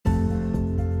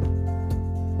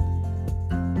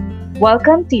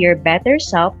Welcome to your Better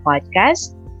Self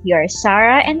podcast. We are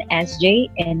Sarah and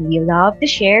SJ, and we love to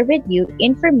share with you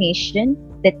information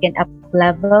that can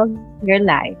uplevel your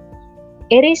life.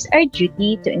 It is our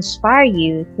duty to inspire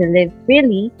you to live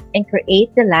freely and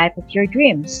create the life of your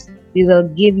dreams. We will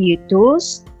give you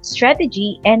tools,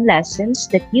 strategy, and lessons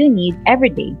that you need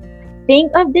every day. Think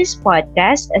of this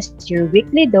podcast as your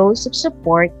weekly dose of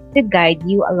support to guide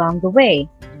you along the way.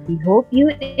 We hope you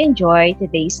enjoy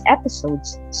today's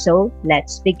episodes. So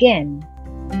let's begin.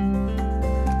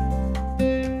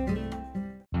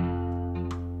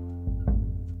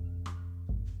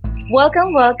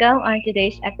 Welcome on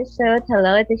today's episode.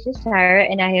 Hello, this is Sarah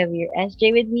and I have your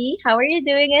SJ with me. How are you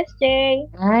doing, SJ?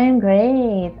 I'm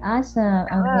great. Awesome.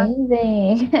 Ah,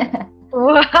 Amazing.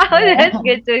 wow, Yeah. that's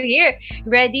good to hear.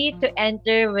 Ready to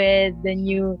enter with the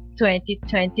new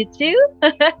 2022?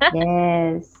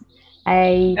 Yes.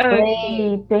 I Okay.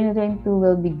 pray 2022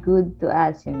 will be good to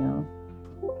us.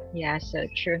 Yeah, so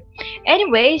true.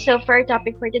 Anyway, so for our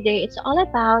topic for today, it's all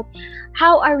about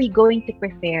how are we going to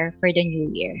prepare for the new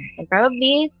year. And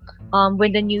probably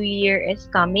when the new year is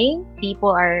coming, people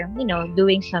are,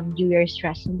 doing some New Year's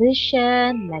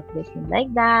resolution, like this and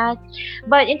like that.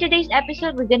 But in today's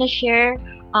episode, we're gonna share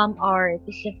our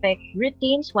specific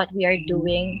routines, what we are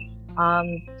doing.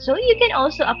 So you can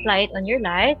also apply it on your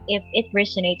life if it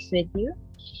resonates with you.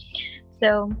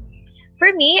 So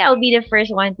for me, I'll be the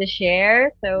first one to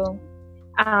share. So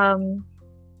um,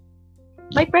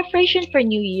 my preparation for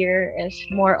New Year is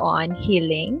more on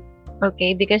healing.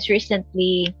 Okay, because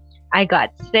recently I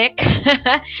got sick.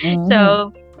 Mm-hmm.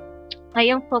 So I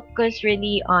am focused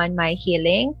really on my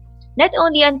healing, not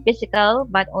only on physical,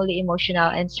 but only emotional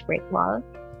and spiritual.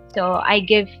 So I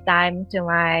give time to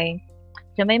my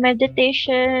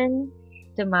meditation,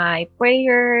 to my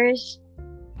prayers,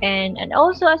 and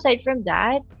also aside from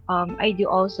that, I do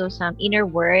also some inner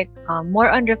work, more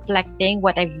on reflecting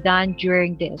what I've done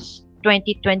during this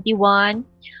 2021,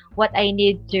 what I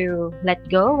need to let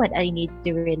go, what I need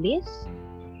to release,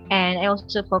 and I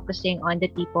also focusing on the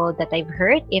people that I've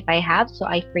hurt if I have, so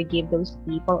I forgive those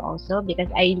people also because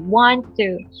I want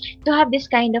to have this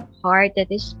kind of heart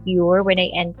that is pure when I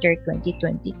enter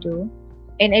 2022,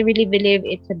 and I really believe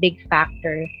it's a big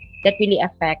factor that really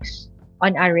affects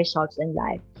on our results in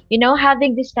life.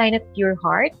 Having this kind of pure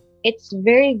heart, it's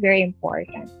very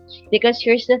important because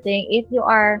here's the thing: if you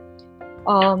are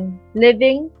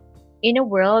living in a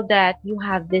world that you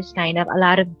have this kind of a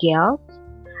lot of guilt,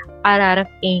 a lot of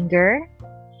anger,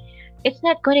 it's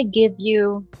not going to give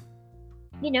you,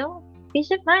 you know,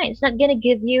 peace of mind. It's not going to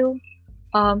give you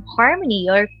harmony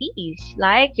or peace.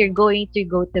 Like you're going to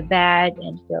go to bed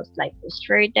and feels like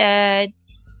frustrated,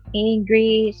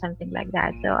 angry, something like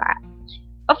that. So,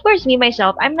 of course, me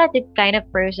myself, I'm not the kind of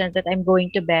person that I'm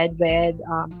going to bed with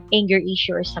anger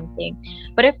issue or something.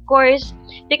 But of course,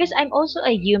 because I'm also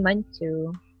a human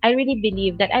too, I really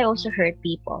believe that I also hurt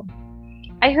people.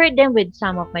 I hurt them with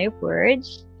some of my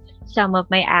words, some of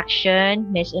my action,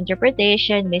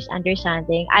 misinterpretation,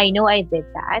 misunderstanding. I know I did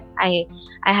that. I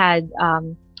had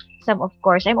some, of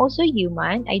course. I'm also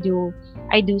human. I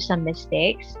do some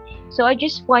mistakes. So I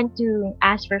just want to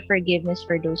ask for forgiveness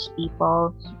for those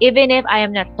people. Even if I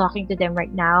am not talking to them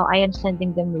right now, I am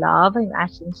sending them love. I'm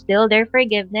asking still their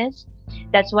forgiveness.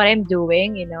 That's what I'm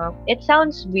doing. It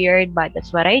sounds weird, but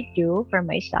that's what I do for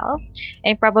myself,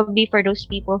 and probably for those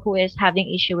people who is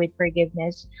having issue with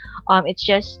forgiveness, it's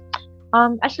just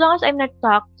as long as I'm not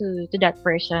talk to that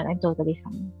person, I'm totally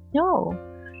fine. No,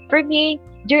 for me,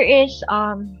 there is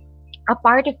a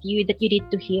part of you that you need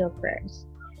to heal first,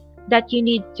 that you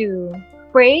need to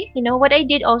pray. What I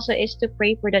did also is to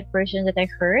pray for that person that I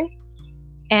hurt,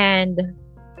 and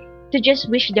to just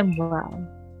wish them well.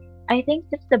 I think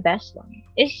that's the best one.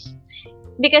 Is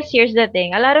because here's the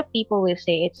thing: a lot of people will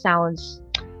say it sounds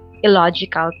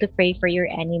illogical to pray for your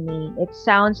enemy. It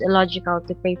sounds illogical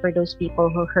to pray for those people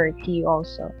who hurt you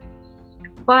also.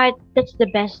 But that's the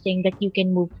best thing that you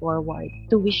can move forward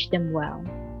to wish them well.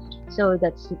 So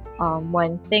that's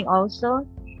one thing also.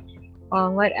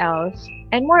 What else?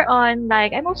 And more on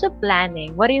like I'm also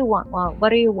planning. What do you want? Well, what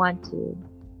do you want to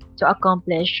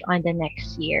accomplish on the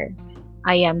next year?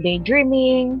 I am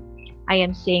daydreaming. I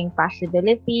am seeing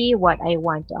possibility. What I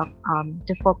want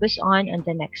to focus on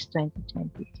the next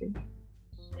 2022.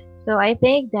 So I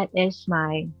think that is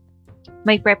my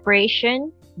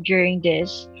preparation during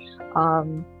this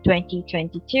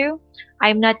 2022.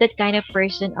 I'm not that kind of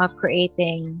person of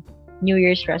creating New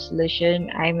Year's resolution.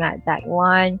 I'm not that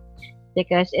one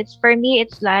because it's for me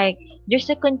it's like there's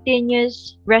a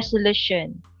continuous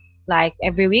resolution. Like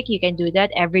every week you can do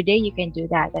that, every day you can do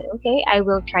that. That okay, I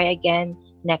will try again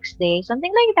next day,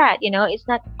 something like that. It's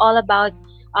not all about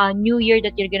new year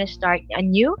that you're gonna start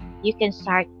anew. You can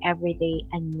start every day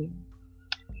anew.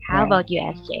 How Yeah. about you,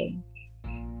 SJ?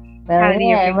 Well, How do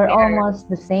you yeah, we're prepare? almost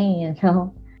the same, you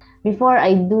know. Before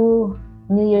I do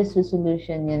New Year's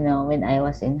resolution, when I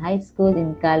was in high school,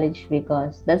 in college,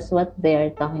 because that's what they are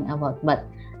talking about. But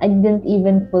I didn't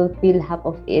even fulfill half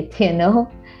of it, you know.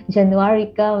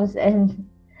 January comes and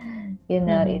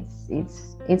Mm-hmm.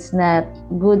 it's not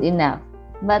good enough.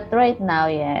 But right now,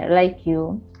 yeah, like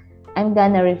you, I'm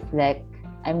gonna reflect.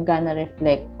 I'm gonna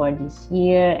reflect for this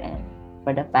year and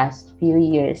for the past few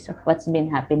years of what's been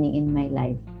happening in my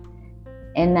life.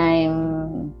 And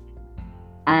I'm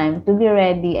to be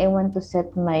ready. I want to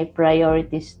set my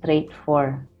priorities straight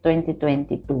for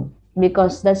 2022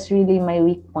 because that's really my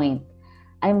weak point.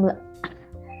 I'm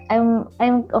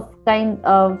I'm of kind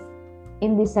of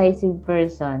indecisive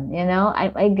person,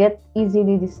 I get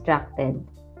easily distracted.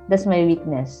 That's my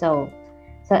weakness. So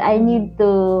I need Mm-hmm.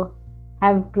 to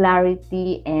have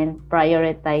clarity and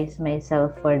prioritize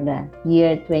myself for the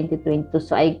year 2022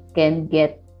 so I can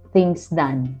get things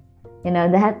done.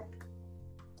 That.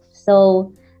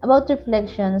 So about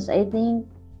reflections, I think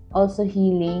also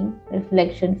healing,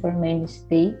 reflection for my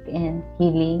mistake and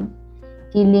healing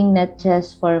not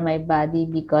just for my body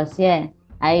because yeah,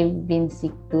 I've been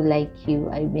sick too like you.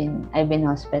 I've been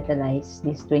hospitalized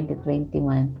this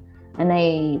 2021. And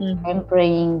I'm Mm-hmm.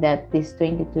 praying that this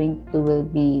 2022 will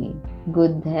be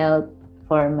good health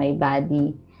for my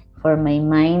body, for my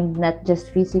mind, not just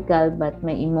physical but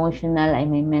my emotional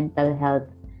and my mental health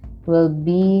will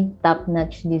be top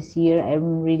notch this year.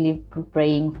 I'm really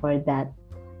praying for that.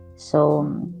 So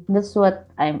that's what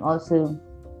I'm also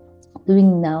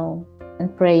doing now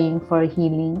and praying for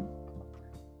healing.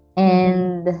 Mm-hmm.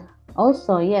 And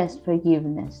also, yes,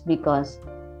 forgiveness because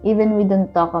even we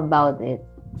don't talk about it,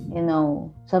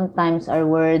 sometimes our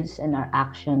words and our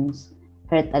actions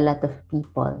hurt a lot of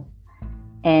people.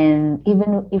 And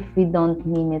even if we don't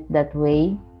mean it that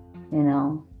way,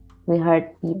 we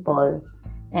hurt people.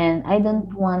 And I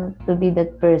don't want to be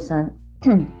that person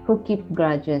who keep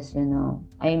grudges, I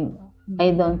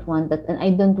Mm-hmm. don't want that. And I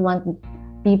don't want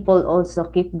people also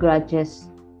keep grudges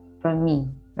from me,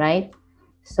 right?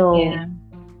 So Yeah.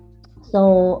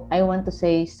 I want to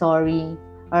say sorry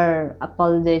or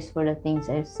apologize for the things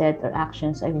I've said or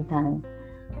actions I've done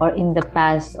or in the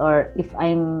past, or if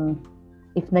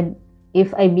nag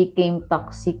if I became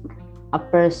toxic a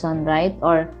person, right?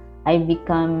 Or I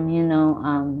become,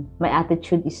 my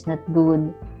attitude is not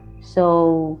good.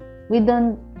 So we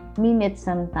don't mean it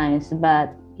sometimes,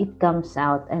 but it comes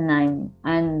out, and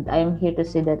I'm here to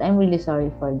say that I'm really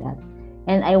sorry for that.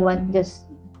 And I want Mm-hmm. just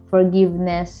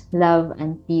forgiveness, love,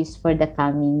 and peace for the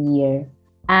coming year.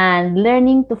 And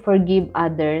learning to forgive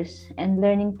others and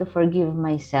learning to forgive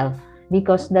myself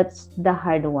because that's the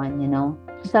hard one.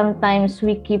 Sometimes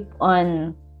we keep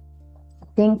on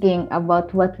thinking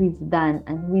about what we've done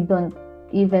and we don't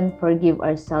even forgive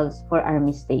ourselves for our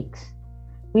mistakes.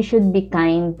 We should be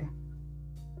kind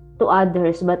to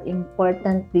others, but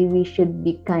importantly, we should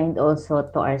be kind also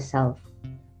to ourselves.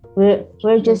 We're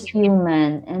That's just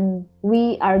human and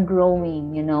we are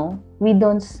growing. We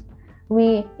don't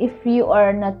if you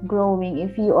are not growing,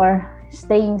 if you are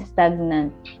staying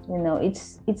stagnant,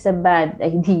 it's a bad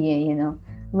idea.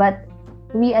 But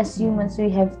we as humans, we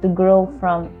have to grow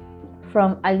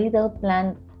from a little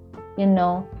plant,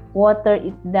 water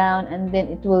it down and then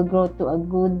it will grow to a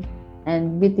good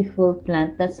and beautiful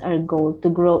plant. That's our goal, to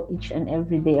grow each and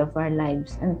every day of our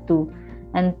lives and to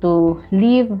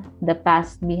leave the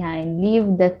past behind,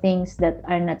 leave the things that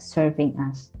are not serving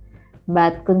us,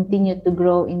 but continue to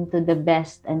grow into the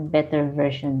best and better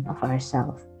version of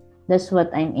ourselves. That's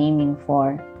what I'm aiming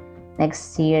for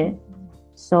next year.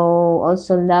 So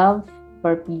also love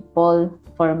for people,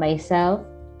 for myself,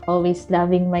 always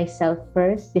loving myself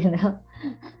first,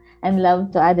 and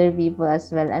love to other people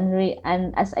as well.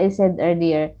 And as I said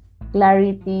earlier,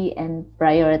 clarity and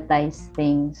prioritize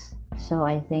things. So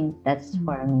I think that's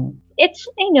for me.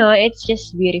 it's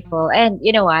just beautiful. And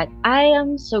you know what, I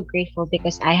am so grateful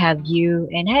because I have you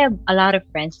and I have a lot of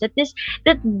friends that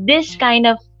this kind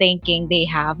of thinking they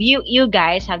have. You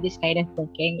guys have this kind of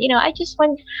thinking.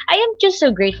 I am just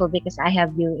so grateful because I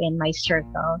have you in my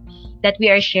circle, that we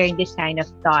are sharing this kind of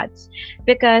thoughts.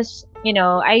 Because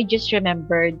I just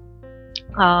remembered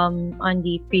on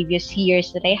the previous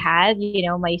years that I had,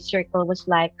 my circle was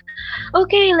like,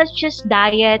 okay, let's just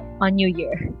diet on New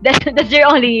Year. That's your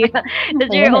only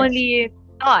that's your Yes. only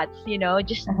thoughts,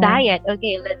 just Uh-huh. diet.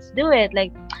 Okay, let's do it.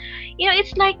 Like,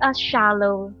 it's like a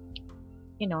shallow,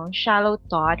 shallow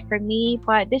thought for me.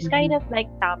 But this kind Mhm. of like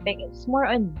topic, it's more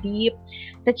on deep,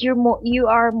 that you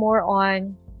are more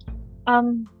on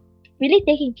um really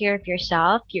taking care of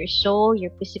yourself, your soul, your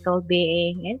physical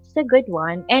being. It's a good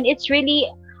one. And it's really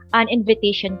an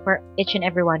invitation for each and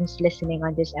everyone who's listening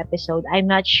on this episode. I'm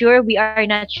not sure. We are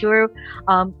not sure.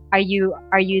 Are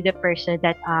you the person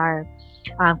that are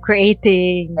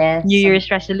creating New Yes.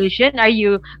 Year's resolution? Are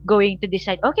you going to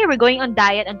decide, okay, we're going on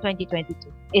diet on 2022?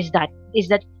 Is that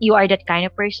you are that kind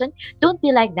of person? Don't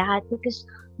be like that, because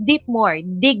dig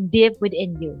deep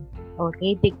within you.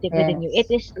 Okay, dig deep within you. It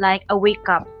Yes. is like a wake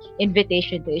up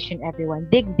invitation to each and everyone.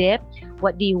 Dig deep.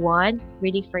 What do you want?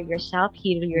 Really for yourself,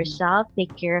 heal Mhm. yourself,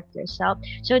 take care of yourself,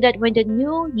 so that when the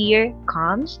new year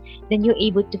comes, then you're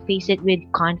able to face it with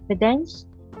confidence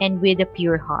and with a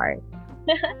pure heart.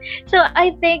 So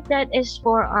I think that is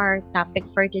for our topic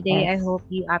for today. I Yes. hope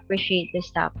you appreciate this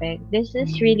topic. This is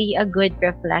Mhm. really a good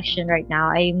reflection right now.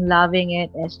 I'm loving it,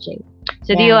 SJ.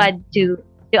 So do you Yeah.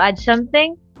 add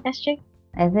something, SJ?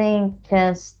 I think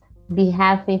just be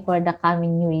happy for the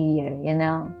coming new year,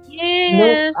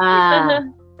 Look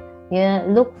Yes.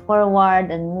 look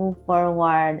forward and move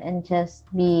forward and just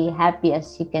be happy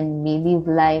as you can be. Live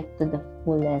life to the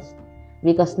fullest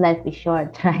because life is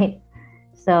short, right?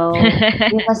 So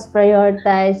we must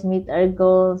prioritize, meet our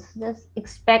goals. Just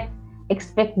expect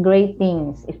great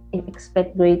things.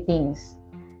 Expect great things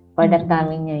for the Mm-mm.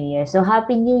 coming new year. So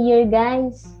happy new year,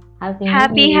 guys. Happy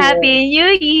new year. Happy New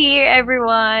Year,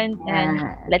 everyone! And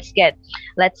Yeah. let's get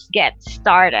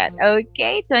started.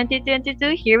 Okay,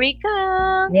 2022, here we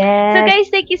come. So, Yes. guys,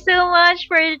 thank you so much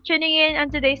for tuning in on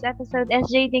today's episode.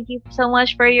 SJ, thank you so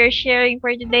much for your sharing for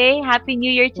today. Happy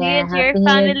New Year to you Yeah. and to your Happy new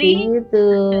year to family. you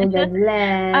too. God uh,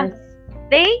 bless.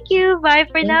 Thank you. Bye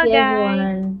for Thank now, you, guys.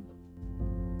 everyone.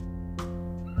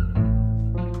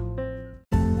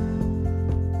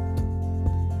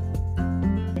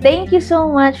 Thank you so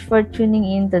much for tuning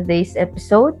in today's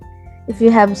episode. If you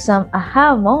have some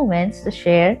aha moments to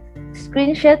share,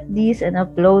 screenshot these and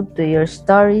upload to your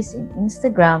stories in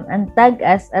Instagram and tag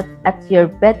us at your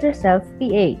better self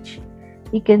PH.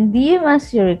 You can DM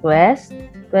us your requests,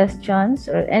 questions,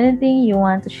 or anything you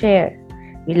want to share.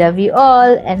 We love you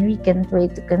all and we can't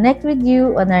wait to connect with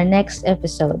you on our next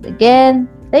episode. Again,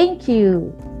 thank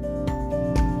you.